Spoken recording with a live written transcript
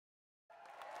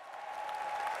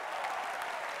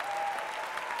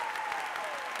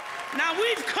Now,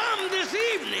 we've come this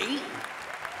evening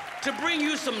to bring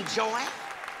you some joy,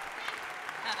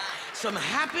 some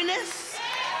happiness,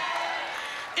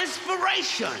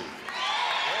 inspiration,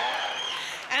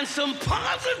 and some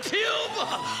positive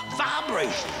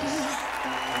vibrations.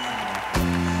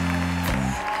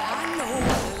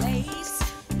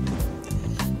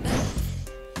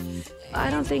 I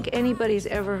don't think anybody's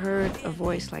ever heard a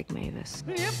voice like Mavis.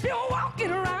 If you're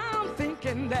walking around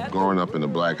thinking that... Growing up in a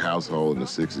black household in the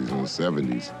 60s and the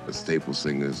 70s, the Staples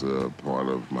singers are part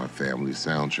of my family's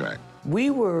soundtrack. We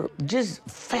were just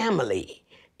family,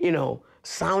 you know,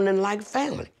 sounding like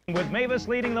family. With Mavis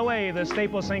leading the way, the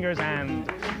Staples singers and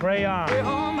Pray On.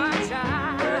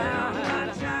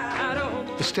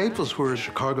 The Staples were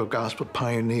Chicago gospel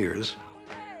pioneers.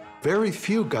 Very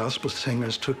few gospel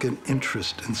singers took an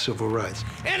interest in civil rights.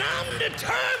 And I'm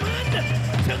determined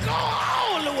to go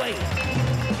all the way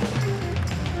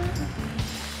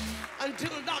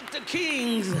until Dr.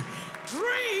 King's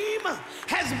dream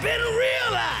has been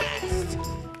realized.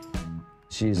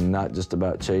 She's not just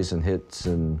about chasing hits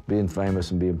and being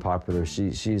famous and being popular.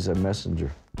 She's a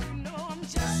messenger.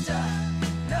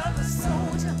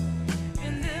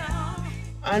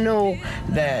 I know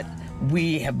that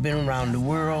we have been around the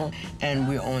world and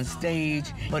we're on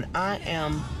stage, but I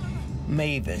am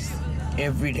Mavis,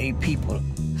 everyday people.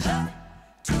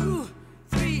 2,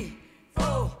 3,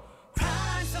 4,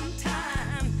 cry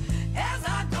sometime as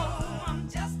I go. I'm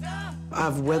just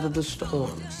I've weathered the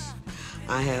storms.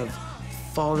 I have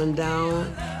fallen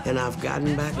down and I've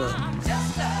gotten back up.